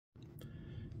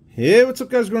Hey, what's up,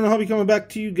 guys? Growing Hobby coming back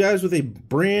to you guys with a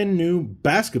brand new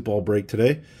basketball break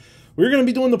today. We're going to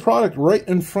be doing the product right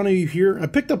in front of you here. I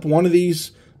picked up one of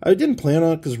these. I didn't plan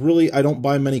on it because really I don't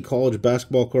buy many college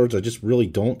basketball cards. I just really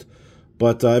don't.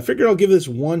 But I figured I'll give this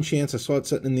one chance. I saw it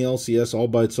sitting in the LCS all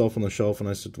by itself on the shelf, and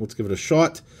I said, let's give it a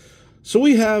shot. So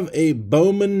we have a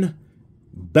Bowman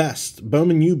Best.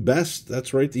 Bowman U Best.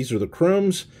 That's right. These are the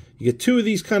chromes. You get two of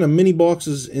these kind of mini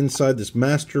boxes inside this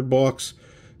master box.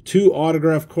 Two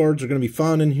autograph cards are going to be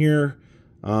found in here.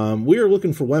 We are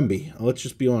looking for Wemby. Let's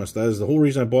just be honest. That is the whole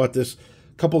reason I bought this.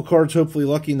 A couple of cards, hopefully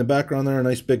lucky in the background there. A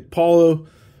nice big Paulo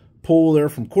pull there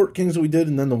from Court Kings that we did.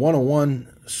 And then the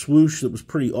 101 swoosh that was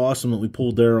pretty awesome that we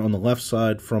pulled there on the left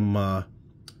side from, what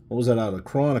was that out of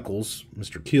Chronicles?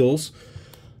 Mr. Keels.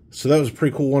 So that was a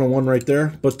pretty cool 101 right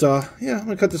there. But, yeah, I'm going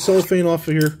to cut the cellophane off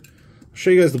of here. I'll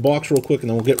show you guys the box real quick and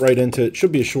then we'll get right into it.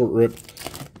 Should be a short rip,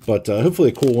 but hopefully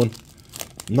a cool one.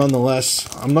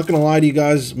 Nonetheless, I'm not going to lie to you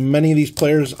guys, many of these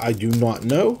players I do not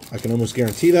know. I can almost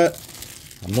guarantee that.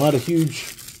 I'm not a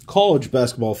huge college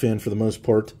basketball fan for the most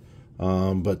part,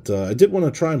 but I did want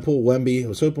to try and pull Wemby. I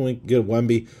was hoping we could get a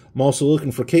Wemby. I'm also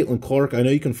looking for Caitlin Clark. I know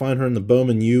you can find her in the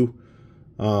Bowman U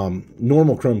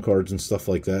normal chrome cards and stuff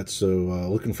like that, so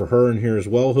looking for her in here as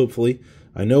well, hopefully.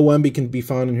 I know Wemby can be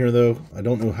found in here, though. I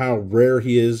don't know how rare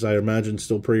he is. I imagine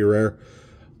still pretty rare,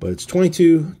 but it's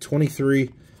 22, 23.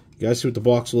 You guys see what the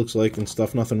box looks like and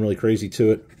stuff. Nothing really crazy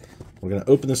to it. We're going to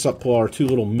open this up, pull our two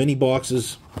little mini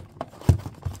boxes,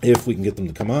 if we can get them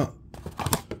to come out.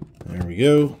 There we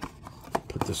go.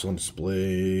 Put this on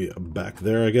display back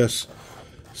there, I guess.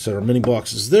 Set our mini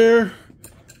boxes there.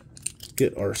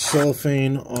 Get our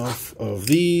cellophane off of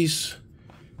these.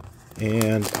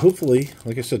 And hopefully,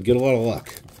 like I said, get a lot of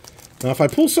luck. Now, if I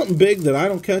pull something big that I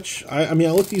don't catch, I mean,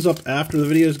 I look these up after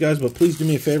the videos, guys, but please do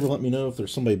me a favor. Let me know if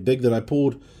there's somebody big that I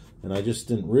pulled and I just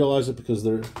didn't realize it, because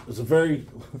there's a very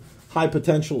high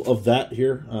potential of that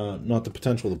here. Not the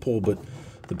potential of the pull, but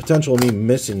the potential of me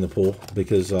missing the pull,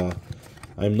 because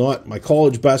I'm not, my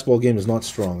college basketball game is not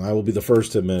strong. I will be the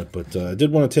first to admit it, but I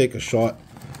did want to take a shot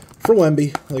for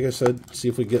Wemby, like I said, see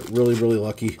if we get really, really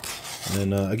lucky.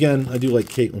 And again, I do like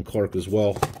Caitlin Clark as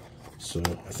well, so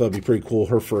I thought it'd be pretty cool.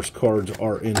 Her first cards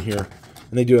are in here,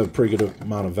 and they do have a pretty good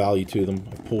amount of value to them.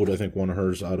 I pulled, I think, one of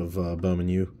hers out of Bowman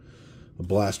U. A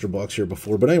blaster box here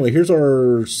before. But anyway, here's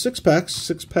our 6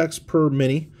 packs per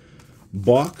mini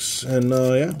box. And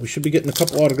yeah, we should be getting a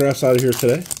couple autographs out of here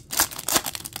today.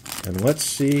 And let's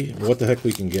see what the heck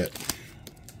we can get.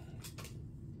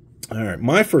 Alright,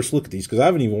 my first look at these, because I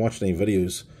haven't even watched any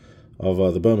videos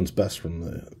of the Bowman's Best from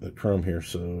the Chrome here.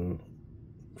 So,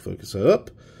 focus that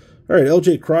up. Alright,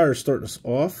 LJ Cryer starting us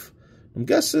off. I'm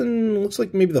guessing, looks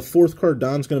like maybe the fourth card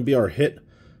down is going to be our hit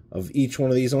of each one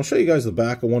of these. And I'll show you guys the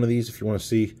back of one of these if you want to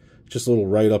see. Just a little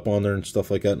write-up on there and stuff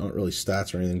like that. Not really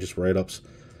stats or anything, just write-ups.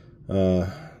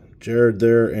 Jared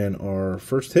there, and our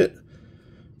first hit,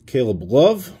 Caleb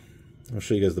Love. I'll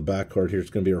show you guys the back card here. It's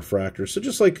going to be a refractor. So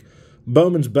just like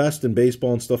Bowman's Best in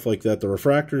baseball and stuff like that, the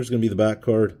refractor is going to be the back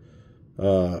card.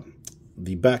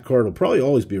 The back card will probably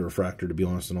always be a refractor, to be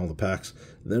honest, in all the packs.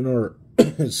 Then our,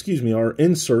 excuse me, our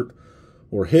insert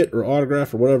or hit or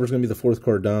autograph or whatever is going to be the fourth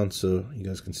card down, so you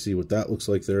guys can see what that looks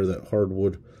like there, that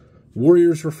Hardwood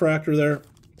Warriors refractor there.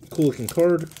 Cool looking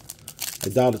card. I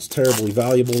doubt it's terribly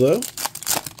valuable, though.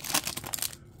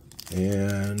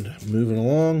 And moving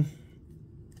along.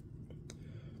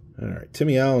 Alright,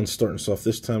 Timmy Allen starting us off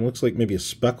this time. Looks like maybe a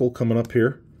speckle coming up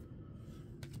here.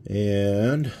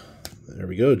 And there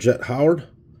we go, Jet Howard.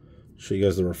 Show you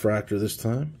guys the refractor this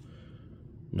time.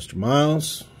 Mr.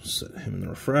 Miles, set him in the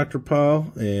refractor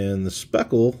pile, and the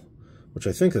speckle, which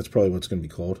I think that's probably what it's going to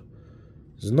be called,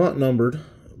 is not numbered.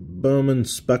 Bowman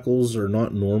speckles are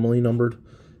not normally numbered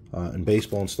in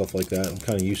baseball and stuff like that. I'm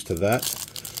kind of used to that.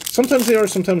 Sometimes they are,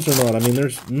 sometimes they're not. I mean,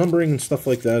 there's numbering and stuff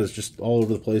like that is just all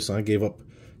over the place. I gave up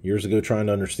years ago trying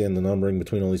to understand the numbering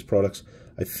between all these products.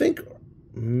 I think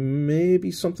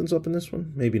maybe something's up in this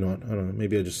one. Maybe not. I don't know.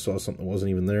 Maybe I just saw something that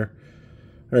wasn't even there.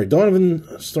 All right,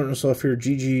 Donovan starting us off here.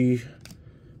 GG,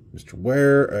 Mr.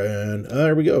 Ware, and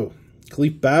there we go.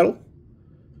 Khalif Battle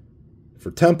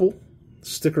for Temple.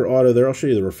 Sticker auto there. I'll show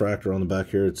you the refractor on the back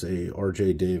here. It's a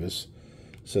RJ Davis.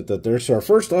 Set that there. So our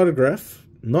first autograph,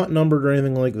 not numbered or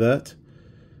anything like that.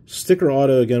 Sticker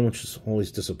auto again, which is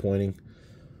always disappointing.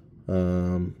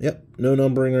 Yep, no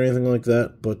numbering or anything like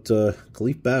that. But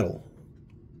Khalif Battle,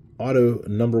 auto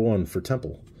 #1 for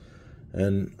Temple.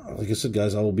 And like I said,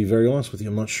 guys, I will be very honest with you.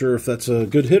 I'm not sure if that's a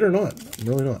good hit or not. I'm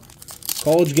really not.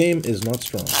 College game is not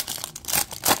strong.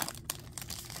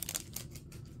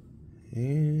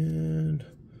 And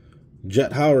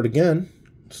Jet Howard again,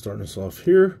 starting us off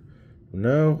here.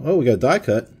 No. Oh, we got a die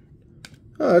cut.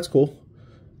 Oh, that's cool.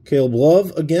 Caleb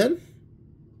Love again.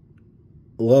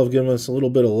 Love giving us a little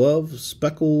bit of love.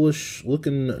 Speckle-ish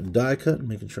looking die cut.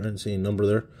 Making sure I didn't see any number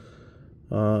there.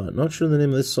 Not sure the name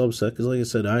of this subset, because like I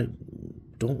said, I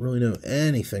don't really know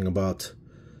anything about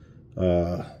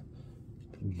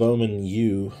Bowman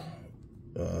U,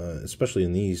 especially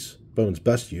in these. Bowman's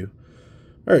Best U.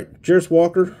 All right, Jarris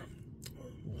Walker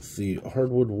with the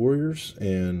Hardwood Warriors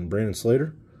and Brandon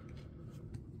Slater.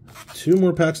 2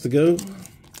 more packs to go,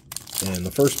 and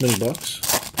the first mini box.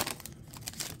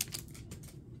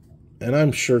 And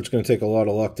I'm sure it's going to take a lot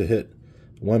of luck to hit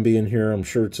Wemby in here. I'm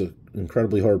sure it's an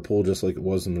incredibly hard pull, just like it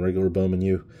was in the regular Bowman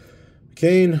U.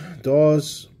 Kane,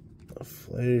 Dawes,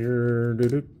 Flair,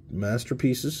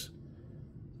 Masterpieces.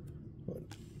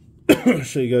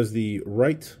 Show you guys the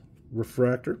right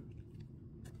refractor.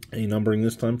 A numbering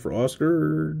this time for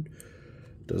Oscar.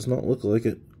 Does not look like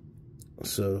it.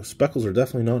 So speckles are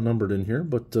definitely not numbered in here,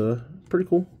 but pretty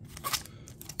cool.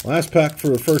 Last pack for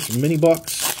the first mini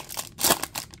box.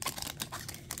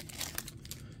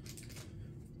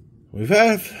 We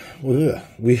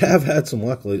have had some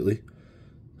luck lately.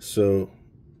 So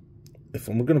if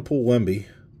I'm going to pull Wemby,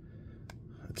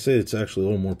 I'd say it's actually a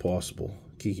little more possible.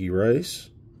 Kiki Rice.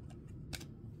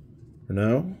 For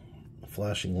now,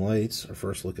 Flashing Lights. Our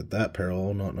first look at that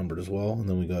parallel, not numbered as well. And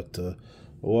then we got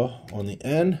Oa on the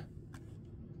end.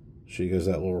 Show you guys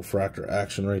that little refractor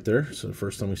action right there. So the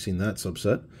first time we've seen that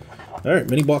subset. All right,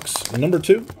 mini box number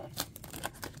 2.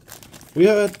 We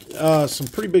had some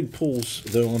pretty big pulls,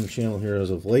 though, on the channel here as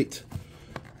of late.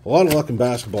 A lot of luck in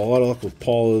basketball. A lot of luck with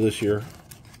Paulo this year.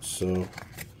 So,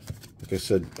 like I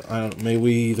said, maybe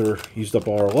we either used up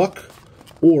all our luck,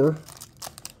 or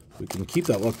we can keep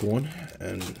that luck going,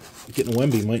 and getting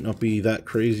Wemby might not be that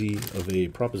crazy of a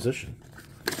proposition.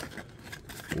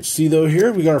 We'll see, though,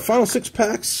 here. We got our final 6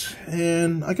 packs,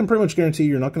 and I can pretty much guarantee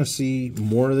you're not going to see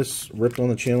more of this ripped on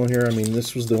the channel here. I mean,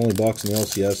 this was the only box in the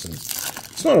LCS, and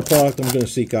it's not a product I'm going to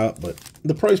seek out, but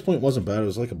the price point wasn't bad. It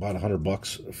was like about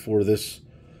 $100 for this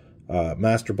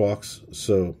master box.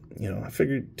 So, you know, I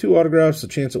figured 2 autographs, a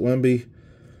chance at Wemby.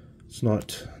 It's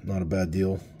not a bad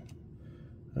deal.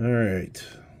 All right.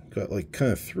 Got like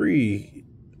kind of 3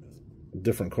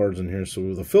 different cards in here.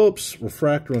 So the Phillips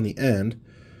refractor on the end.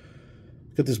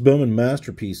 Got this Bowman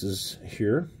Masterpieces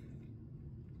here.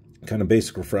 Kind of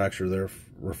basic refractor there.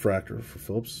 Refractor for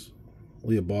Phillips.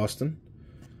 Leah Boston.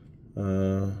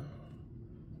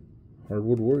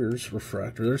 Hardwood Warriors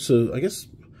refractor there. So I guess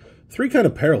 3 kind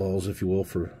of parallels, if you will,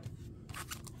 for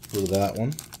that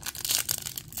one.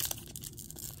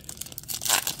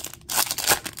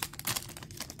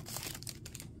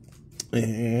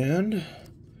 And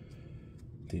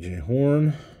DJ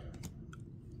Horn.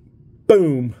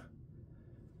 Boom.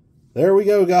 There we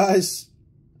go, guys.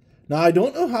 Now, I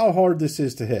don't know how hard this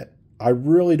is to hit. I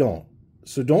really don't.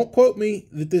 So don't quote me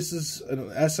that this is an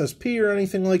SSP or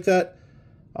anything like that,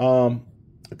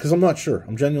 because I'm not sure.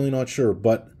 I'm genuinely not sure,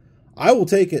 but I will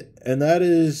take it, and that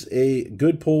is a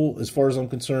good pull as far as I'm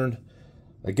concerned.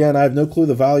 Again, I have no clue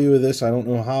the value of this. I don't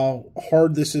know how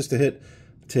hard this is to hit.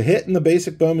 To hit in the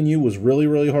basic Bowman U was really,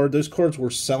 really hard. Those cards were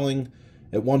selling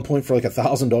at one point for like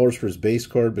 $1,000 for his base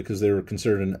card because they were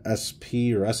considered an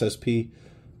SP or SSP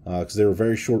because they were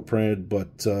very short printed.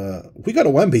 But we got a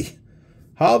Wemby.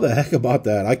 How the heck about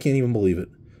that? I can't even believe it.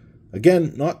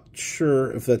 Again, not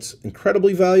sure if that's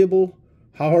incredibly valuable,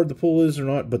 how hard the pull is or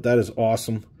not, but that is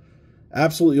awesome.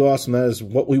 Absolutely awesome. That is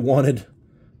what we wanted.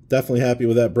 Definitely happy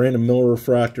with that. Brandon Miller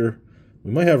refractor.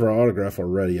 We might have our autograph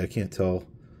already. I can't tell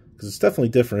because it's definitely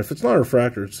different. If it's not a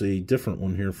refractor, it's a different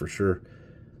one here for sure.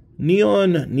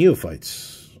 Neon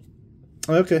Neophytes.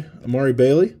 Okay, Amari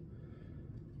Bailey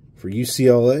for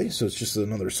UCLA. So it's just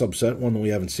another subset, one that we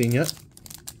haven't seen yet.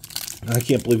 I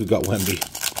can't believe we got Wemby.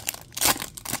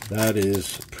 That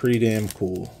is pretty damn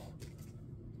cool.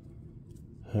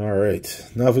 All right.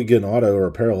 Now if we get an auto or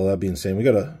a parallel, that'd be insane. We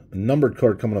got a numbered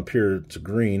card coming up here. It's a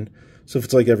green. So if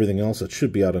it's like everything else, it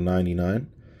should be out of 99.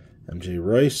 MJ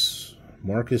Rice,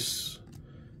 Marcus,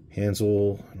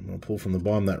 Hansel. I'm going to pull from the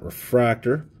bottom that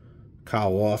refractor.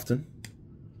 Kyle Lofton.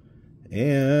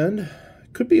 And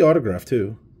it could be autograph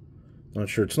too. Not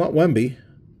sure. It's not Wemby.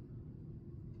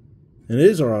 And it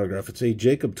is our autograph. It's a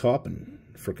Jacob Toppin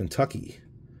for Kentucky.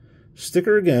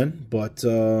 Sticker again, but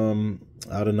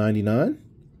out of 99.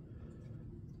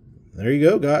 There you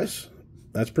go, guys.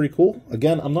 That's pretty cool.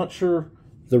 Again, I'm not sure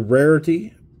the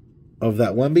rarity of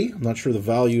that Wemby. I'm not sure the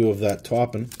value of that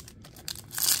Toppin.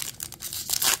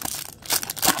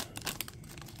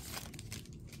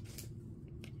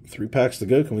 Three packs to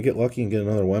go. Can we get lucky and get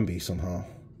another Wemby somehow?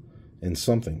 and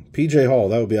something. PJ Hall,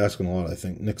 that would be asking a lot, I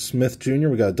think. Nick Smith Jr.,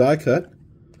 we got a die cut.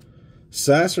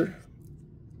 Sasser.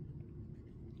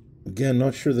 Again,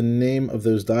 not sure the name of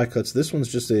those die cuts. This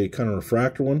one's just a kind of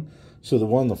refractor one. So the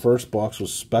one in the first box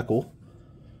was Speckle.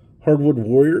 Hardwood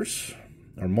Warriors,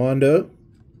 Armando,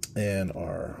 and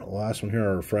our last one here,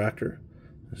 our refractor.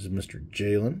 This is Mr.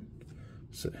 Jalen.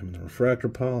 Set him in the refractor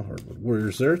pile. Hardwood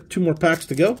Warriors there. 2 more packs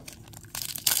to go.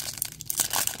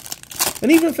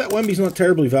 And even if that Wemby's not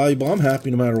terribly valuable, I'm happy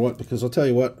no matter what, because I'll tell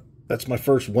you what, that's my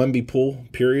first Wemby pull,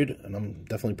 period, and I'm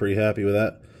definitely pretty happy with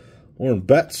that. Lauren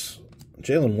Betts,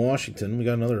 Jalen Washington. We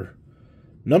got another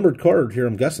numbered card here.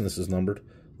 I'm guessing this is numbered.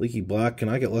 Leaky Black. Can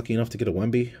I get lucky enough to get a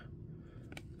Wemby?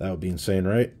 That would be insane,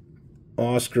 right?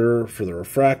 Oscar for the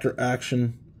refractor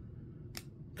action.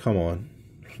 Come on.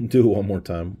 Do it one more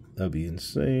time. That would be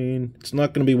insane. It's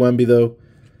not going to be Wemby, though.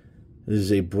 It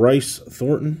is a Bryce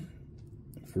Thornton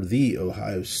for the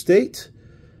Ohio State.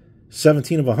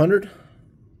 17 of 100.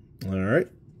 All right.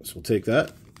 So we'll take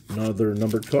that. Another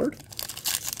numbered card.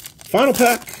 Final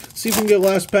pack. Let's see if we can get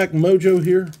last pack mojo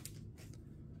here.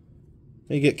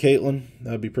 Maybe get Caitlin.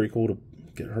 That would be pretty cool to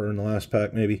get her in the last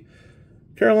pack, maybe.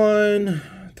 Caroline,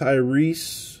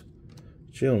 Tyrese,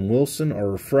 Jalen Wilson, our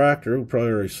refractor. We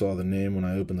probably already saw the name when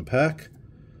I opened the pack.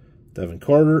 Devin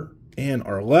Carter. And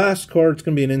our last card, it's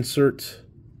going to be an insert.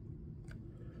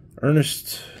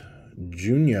 Ernest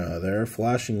Jr. there,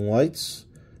 Flashing Lights.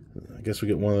 I guess we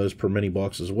get one of those per mini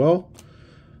box as well.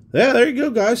 Yeah, there you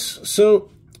go, guys. So,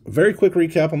 very quick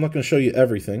recap. I'm not going to show you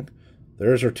everything.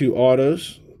 There's our 2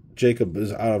 autos. Jacob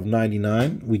is out of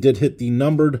 99. We did hit the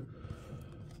numbered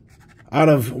out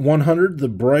of 100, the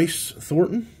Bruce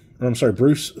Thornton.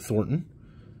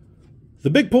 The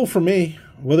big pull for me,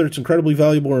 whether it's incredibly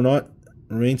valuable or not,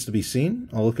 remains to be seen.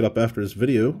 I'll look it up after this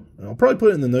video. I'll probably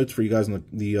put it in the notes for you guys in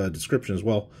the description as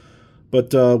well.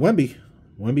 But Wemby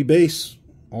base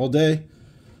all day.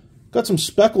 Got some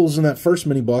speckles in that first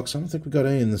mini box. I don't think we got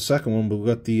any in the second one, but we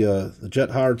got the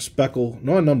Jet Howard speckle,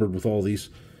 non-numbered with all these.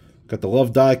 Got the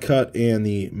Love die cut and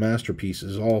the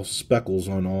masterpieces, all speckles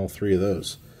on all 3 of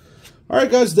those. All right,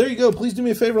 guys, there you go. Please do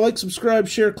me a favor, like, subscribe,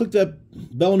 share, click that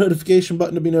bell notification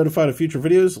button to be notified of future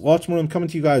videos. Lots more of them coming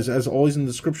to you guys. As always, in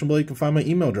the description below, you can find my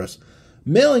email address,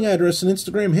 mailing address, and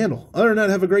Instagram handle. Other than that,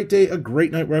 have a great day, a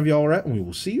great night, wherever y'all are at, and we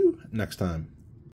will see you next time.